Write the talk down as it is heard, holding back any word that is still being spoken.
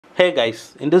Hey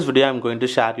guys, in this video I'm going to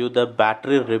share you the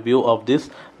battery review of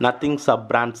this nothing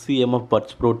sub-brand CMF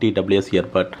Buds Pro TWS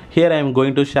earbud. Here I am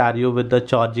going to share you with the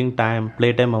charging time,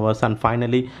 playtime hours, and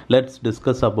finally let's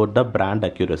discuss about the brand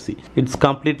accuracy. It's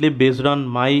completely based on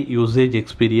my usage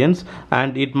experience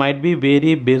and it might be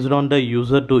vary based on the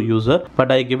user to user,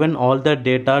 but I given all the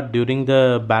data during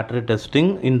the battery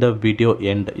testing in the video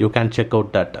end. You can check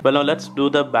out that. Well, now let's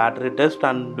do the battery test,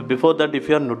 and before that, if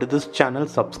you are new to this channel,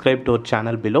 subscribe to our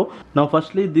channel below. Now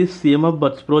firstly, this CMF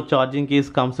Buds Pro charging case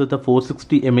comes with a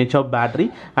 460 mAh of battery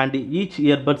and each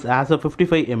earbuds has a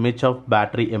 55 mAh of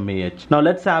battery mAh. Now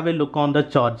let's have a look on the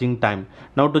charging time.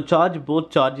 Now to charge both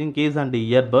charging case and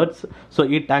the earbuds, so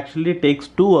it actually takes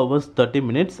 2 hours 30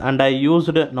 minutes and I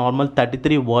used a normal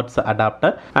 33 watts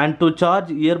adapter. And to charge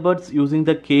earbuds using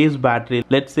the case battery,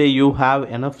 let's say you have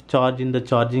enough charge in the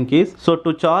charging case, so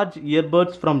to charge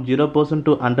earbuds from 0%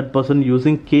 to 100%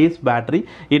 using case battery,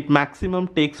 it maximum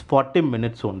takes 40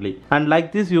 minutes only. And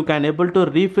like this you can able to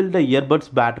refill the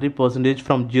earbuds battery percentage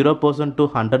from 0% to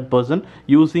 100%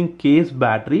 using case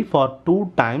battery for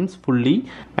 2 times fully,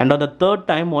 and on the third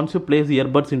time once you place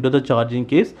earbuds into the charging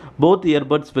case, both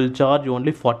earbuds will charge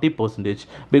only 40%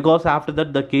 because after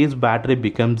that the case battery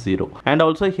becomes 0. And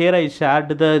also here I shared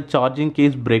the charging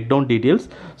case breakdown details.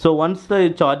 So once the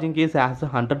charging case has a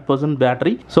 100%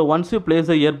 battery, so once you place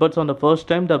the earbuds on the first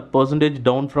time, the percentage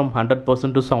down from 100%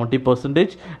 to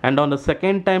 70%, and on the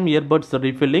second time earbuds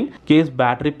refilling, case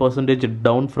battery percentage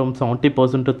down from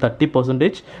 70% to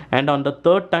 30%, and on the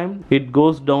third time it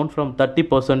goes down from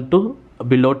 30% to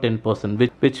below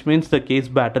 10%, which means the case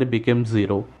battery becomes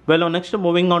 0. Well, now next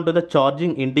moving on to the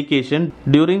charging indication.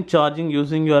 During charging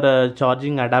using your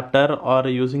charging adapter or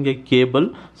using a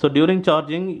cable, so during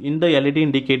charging in the LED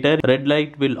indicator red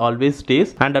light will always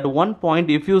stays, and at one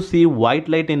point if you see white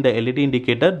light in the LED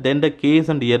indicator, then the case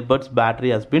and earbuds battery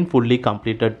has been fully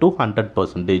completed to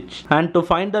 100%. And to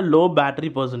find the low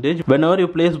battery percentage, whenever you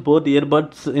place both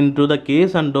earbuds into the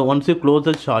case and once you close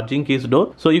the charging case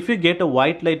door, so if you get a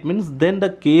white light means then the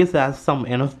case has some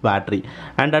enough battery,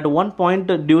 and at one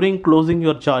point during closing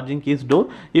your charging case door,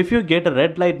 if you get a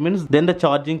red light means then the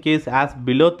charging case has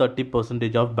below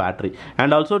 30% of battery.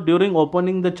 And also during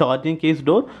opening the charging case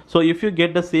door, so if you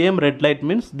get the same red light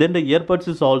means then the earbuds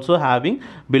is also having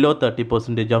below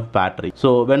 30% of battery.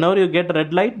 So whenever you get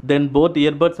red light, then both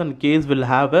earbuds and case will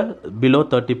have a below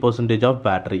 30% of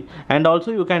battery. And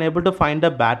also you can able to find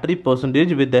the battery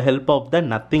percentage with the help of the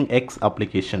Nothing X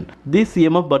application. This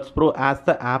CMF Buds Pro has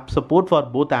the app support for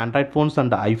both Android phones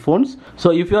and the iPhones.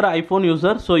 So if you're an iPhone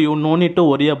user, so you no need to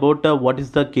worry about what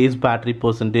is the case battery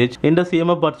percentage. In the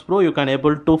CMF Buds Pro you can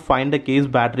able to find the case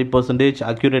battery percentage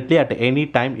accurately at any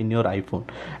time in your iPhone.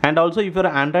 And also if you're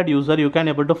an Android user, you can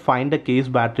able to find the case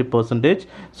battery percentage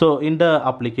so in the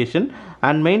application.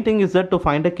 And main thing is that to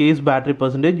find the case battery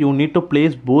percentage, you need to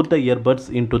place both the earbuds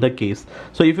into the case.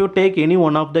 So if you take any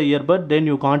one of the earbud, then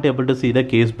you can't able to see the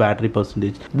case battery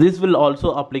percentage. This will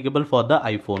also applicable for the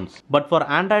iPhones, but for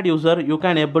Android user you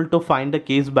can able to find the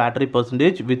case battery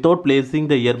percentage without placing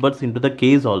the earbuds into the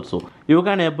case also. You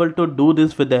can able to do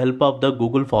this with the help of the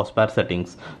Google Fastpair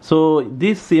settings. So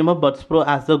this CMF Buds Pro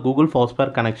has the Google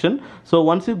Fastpair connection. So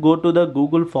once you go to the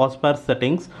Google Fastpair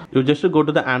settings, you just go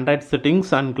to the Android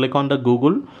settings and click on the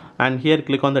Google, and here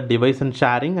click on the device and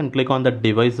sharing and click on the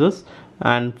devices,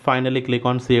 and finally click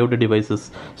on saved devices.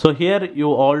 So here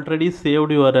you already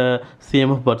saved your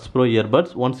CMF Buds Pro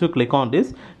earbuds. Once you click on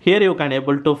this, here you can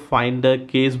able to find the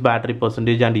case battery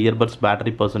percentage and earbuds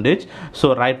battery percentage,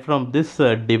 so right from this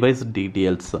device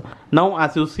details. Now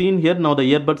as you seen here, now the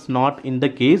earbuds not in the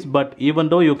case, but even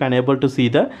though you can able to see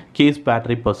the case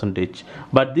battery percentage,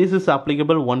 but this is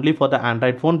applicable only for the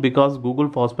Android phone because Google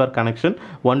Fastpair connection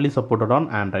only supported on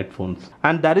Android phones.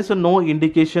 And there is no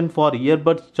indication for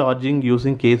earbuds charging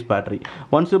using case battery.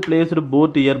 Once you placed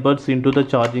both earbuds into the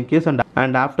charging case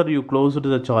and after you closed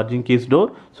the charging case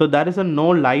door, so there is no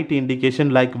light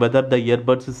indication like whether the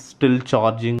earbuds is still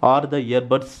charging or the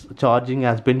earbuds charging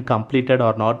has been completed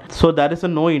or not. So there is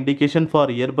no indication for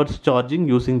earbuds charging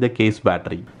using the case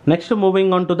battery. Next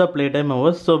moving on to the playtime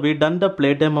hours. So we done the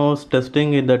playtime hours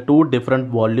testing in the 2 different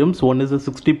volumes. One is a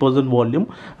 60%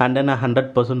 volume and then a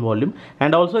 100% volume.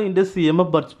 And also in this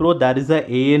CMF Buds Pro there is a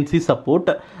ANC support,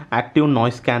 active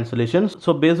noise cancellation.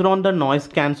 So based on the noise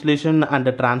cancellation and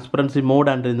the transparency mode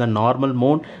and in the normal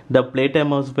mode, the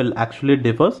playtime hours will actually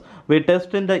differs. We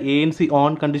test in the ANC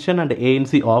on condition and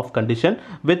ANC off condition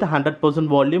with 100%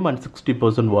 volume and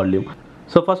 60% volume.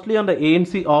 So firstly on the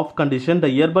ANC off condition, the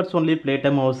earbuds only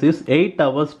playtime hours is 8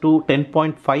 hours to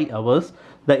 10.5 hours.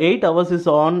 The 8 hours is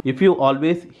on if you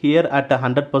always hear at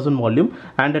 100% volume,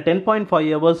 and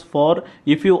 10.5 hours for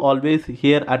if you always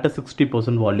hear at a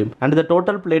 60% volume. And the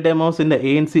total playtime hours in the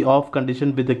ANC off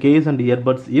condition with the case and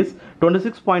earbuds is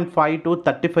 26.5 to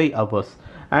 35 hours.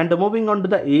 And moving on to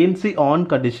the ANC on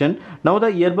condition, now the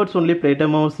earbuds only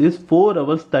playtime hours is 4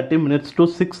 hours 30 minutes to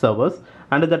 6 hours,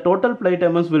 and the total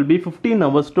playtime hours will be 15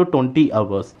 hours to 20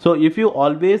 hours. So if you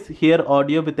always hear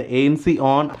audio with the ANC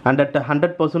on and at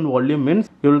 100% volume means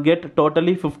you will get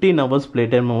totally 15 hours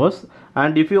playtime hours,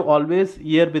 and if you always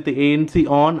hear with the ANC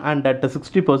on and at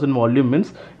 60% volume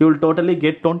means you will totally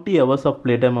get 20 hours of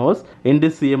playtime hours in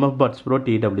this CMF Buds Pro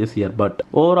TWS earbud.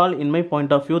 Overall, in my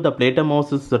point of view, the playtime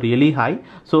hours is really high.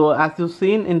 So as you've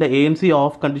seen in the ANC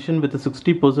off condition with the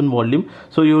 60% volume,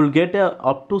 so you will get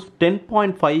up to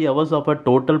 10.5 hours of a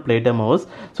total playtime hours.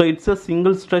 So it's a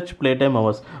single stretch playtime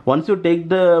hours. Once you take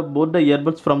both the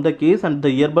earbuds from the case and the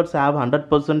earbuds have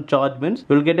 100% charge means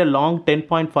you will get a long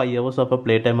 10.5 hours of a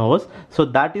playtime hours. So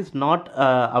that is not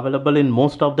available in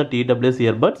most of the TWS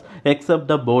earbuds except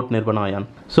the Boat Nirvana.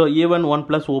 So even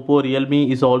OnePlus, Oppo,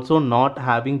 Realme is also not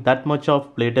having that much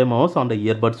of playtime hours on the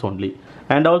earbuds only.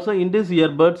 And also in these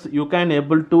earbuds you can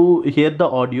able to hear the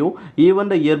audio. Even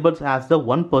the earbuds has the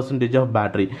 1% of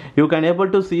battery. You can able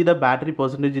to see the battery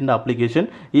percentage in the application.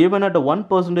 Even at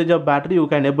 1% of battery you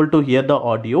can able to hear the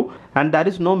audio, and there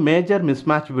is no major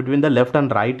mismatch between the left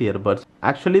and right earbuds.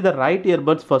 Actually the right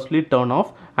earbuds firstly turn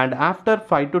off, and after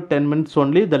 5 to 10 minutes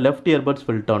only the left earbuds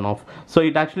will turn off. So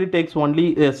it actually takes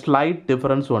only a slight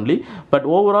difference only, but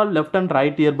overall left and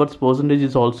right earbuds percentage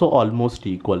is also almost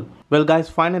equal. Well guys,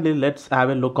 finally let's have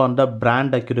a look on the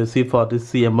brand accuracy for this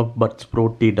CMF Buds Pro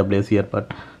TWS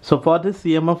earbud. So for this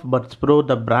CMF Buds Pro,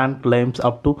 the brand claims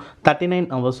up to 39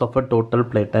 hours of a total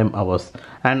playtime hours,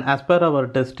 and as per our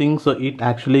testing, so it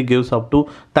actually gives up to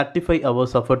 35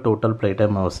 hours of a total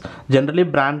playtime hours. Generally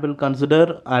brand will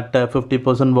consider at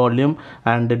 50% volume,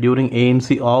 and during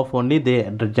ANC off only they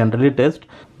generally test,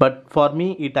 but for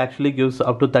me it actually gives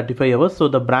up to 35 hours. So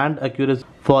the brand accuracy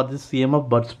for this CMF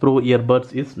Buds Pro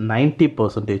earbuds is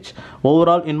 90%.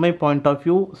 Overall, in my point of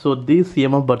view, so this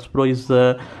CMF Buds Pro is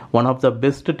one of the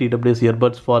best TWS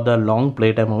earbuds for the long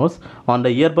playtime hours. On the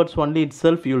earbuds only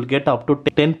itself you will get up to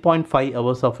 10.5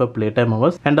 hours of a playtime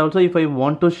hours. And also if I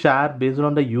want to share based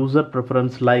on the user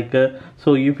preference, like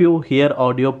so if you hear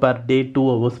audio per day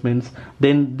 2 hours means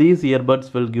then these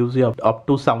earbuds will give you up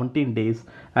to 17 days,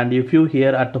 and if you hear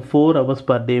at 4 hours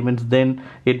per day means then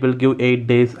it will give 8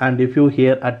 days, and if you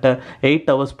hear at 8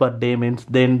 hours per day means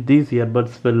then these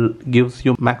earbuds will gives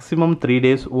you maximum 3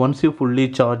 days once you fully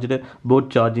charged both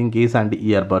charging case and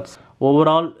earbuds.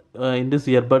 Overall in this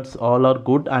earbuds all are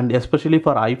good, and especially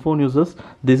for iPhone users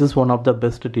this is one of the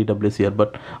best TWS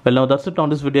earbud. Well, now that's it on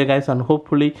this video guys, and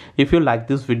hopefully if you like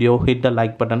this video hit the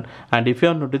like button, and if you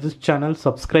are new to this channel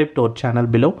subscribe to our channel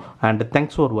below, and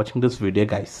thanks for watching this video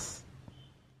guys.